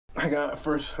got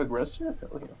first aggressor.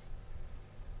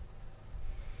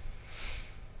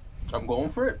 I'm going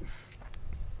for it.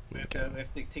 We have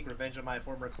to take revenge on my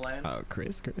former clan. Oh,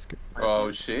 Chris.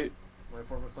 Oh shit! My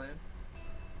former clan.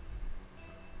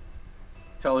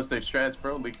 Tell us their strats,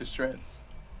 bro. Leak the strats.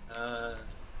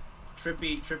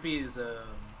 Trippy is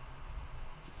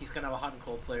he's kind of a hot and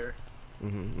cold player.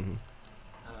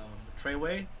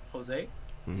 Treyway, Jose,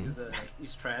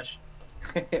 he's trash.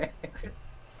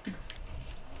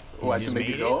 Watch him make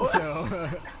it go. So...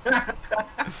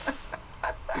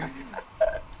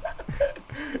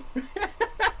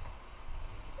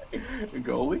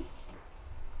 Goalie?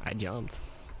 I jumped.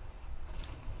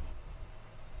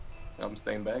 I'm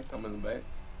staying back. I'm in the back.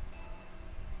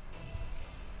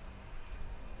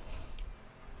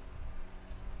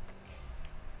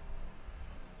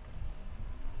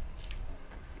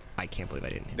 I can't believe I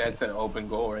didn't hit That's an open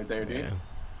goal right there, dude. Yeah.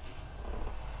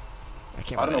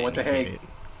 I don't know what the heck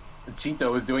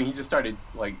Cheeto was doing. He just started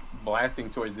like blasting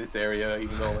towards this area,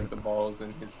 even though like the ball's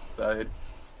in his side.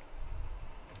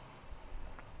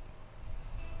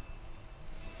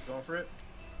 Going for it?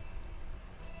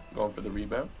 Going for the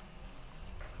rebound.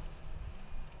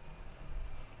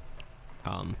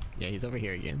 Yeah, he's over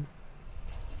here again.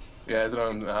 Yeah, that's what I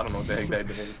don't know what the heck that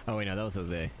did. Oh wait, no, that was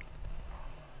Jose.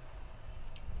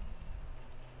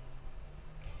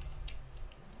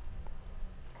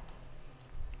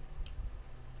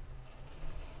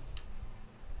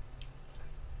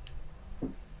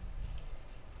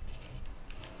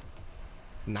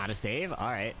 Not a save?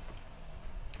 Alright.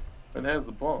 But there's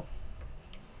the ball.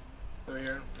 Over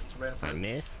here. It's right in I front.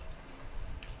 miss.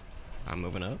 I'm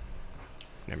moving up.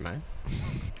 Never mind.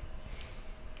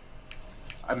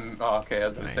 Okay, I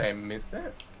was gonna say I missed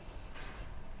that.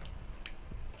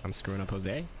 I'm screwing up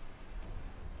Jose.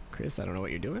 Chris, I don't know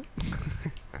what you're doing.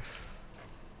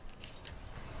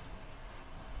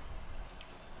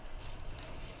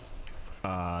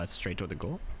 Straight toward the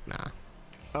goal? Nah.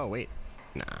 Oh, wait.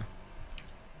 Nah.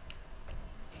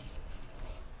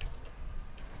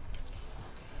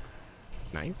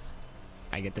 Nice.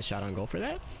 I get the shot on goal for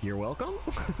that? You're welcome.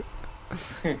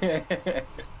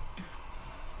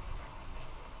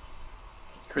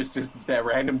 Chris just that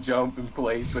random jump in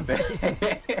place with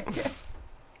that.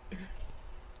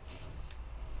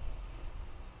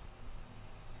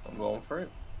 I'm going for it.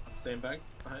 Staying back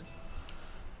behind.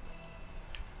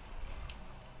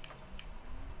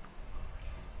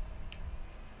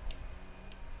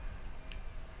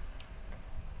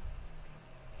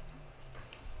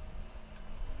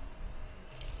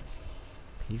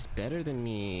 He's better than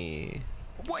me.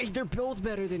 Wait, they're both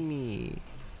better than me.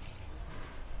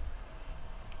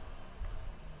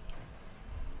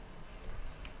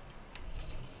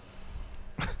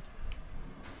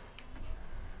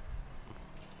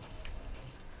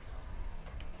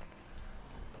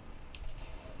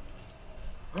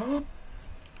 I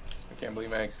can't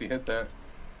believe I actually hit that.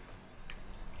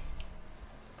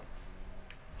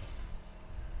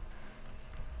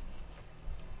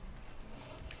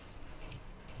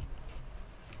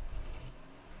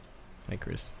 Hi,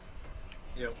 Chris.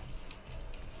 Yep.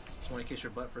 Just want to kiss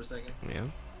your butt for a second. Yeah.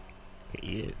 Okay,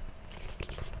 eat it.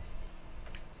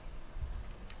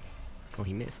 Oh,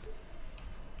 he missed.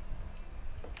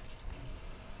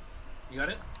 You got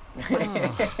it? You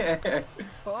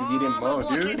didn't mow,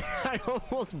 dude. I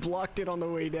almost blocked it on the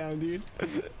way down, dude.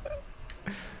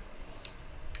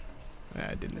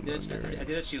 I didn't. I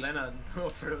did a chilena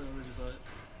for the result.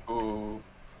 Ooh.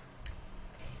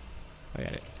 I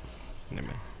got it. Never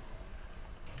mind.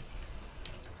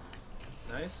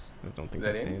 Nice. I don't think Is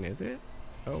that that's in? in, is it?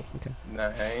 Oh, okay.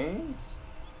 Nice.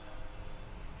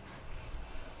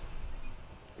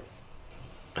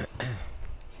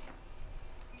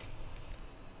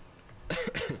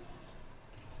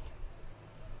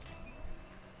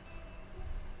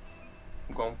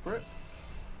 I'm going for it.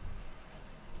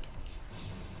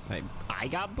 I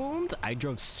got boomed? I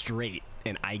drove straight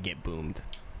and I get boomed.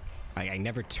 I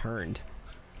never turned.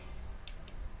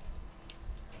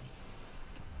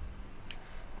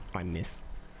 I miss.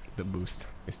 The boost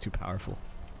is too powerful.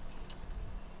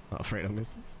 Alfredo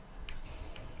misses.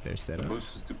 There's The setup.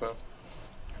 boost was too powerful.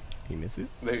 He misses.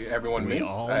 Everyone We missed.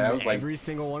 all, I was like, every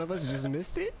single one of us just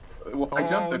missed it? well, I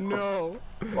jumped Oh the no!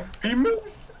 He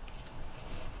missed.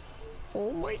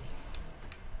 Oh my!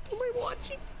 Am I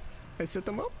watching? I set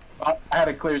them up? I had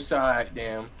a clear shot,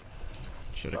 damn.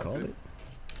 Should have called it.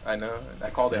 I know. I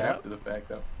called it Set up? after the fact,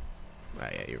 though. Ah,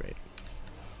 yeah, you're right.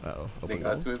 Uh-oh. They Open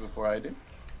got goal. to it before I did.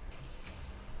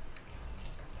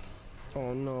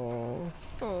 Oh no.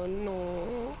 Oh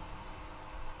no.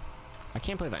 I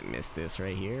can't believe I missed this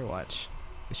right here. Watch.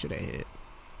 I should have hit it.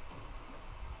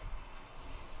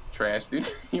 trash, dude.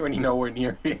 You weren't nowhere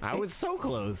near it. I was so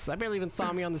close. I barely even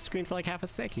saw me on the screen for like half a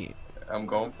second. I'm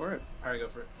going for it. Alright, go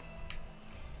for it.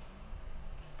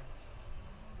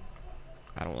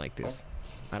 I don't like this.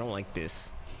 I don't like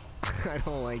this. I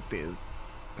don't like this.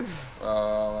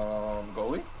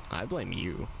 Goalie? I blame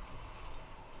you.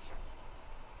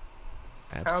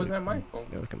 How is that my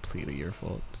fault? That was completely your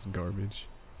fault. It's garbage.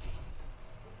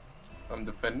 I'm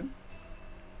defending.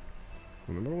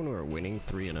 Remember when we were winning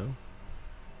 3-0?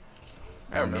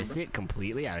 I remember. Missed it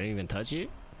completely. I didn't even touch it.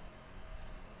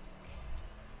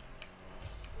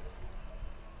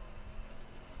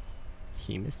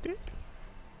 He missed it.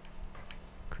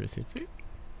 Chris hits it.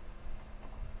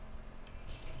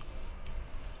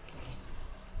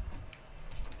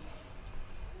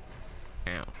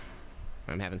 Ow.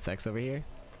 I'm having sex over here.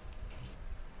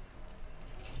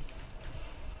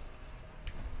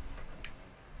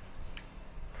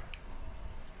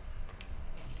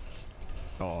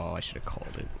 Oh, I should have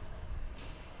called it.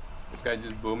 This guy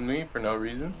just boomed me for no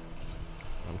reason.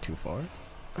 I'm too far.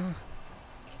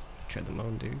 Tread the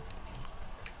moan, dude.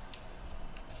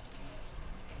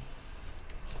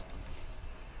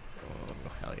 Oh,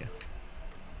 hell yeah.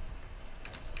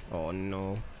 Oh,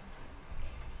 no.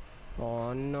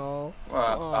 Oh, no.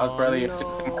 Wow, I was barely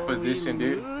adjusting my position, we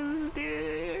dude. lose,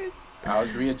 dude. I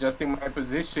was readjusting my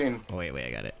position. Oh, wait,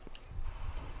 I got it.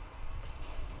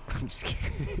 I'm just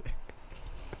kidding.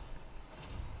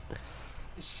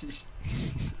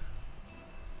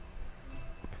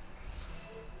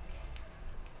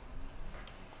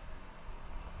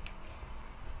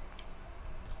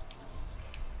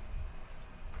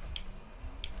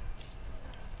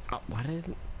 Oh, why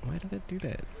did it do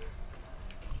that?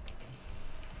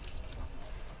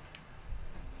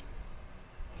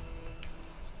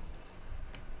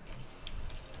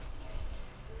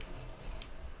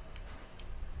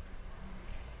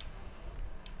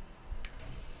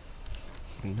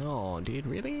 No, dude,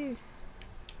 really?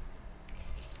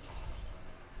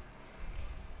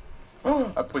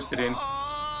 Oh, I pushed it in.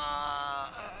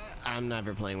 I'm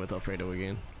never playing with Alfredo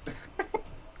again.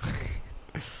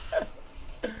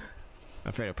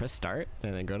 Alfredo, press start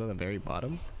and then go to the very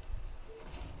bottom.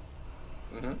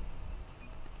 Mm-hmm.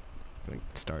 Like,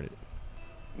 start it.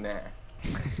 Nah.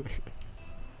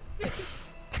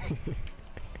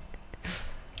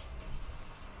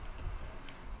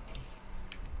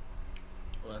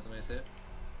 Oh, that's a nice hit.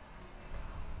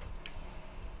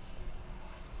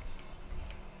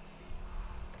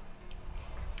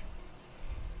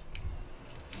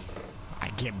 I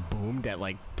get boomed at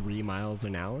like 3 miles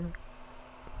an hour.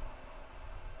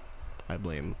 I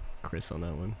blame Chris on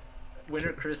that one.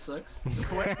 Winner Chris sucks. It's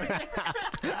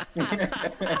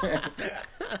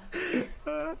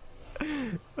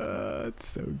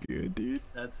so good, dude.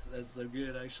 That's so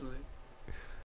good, actually.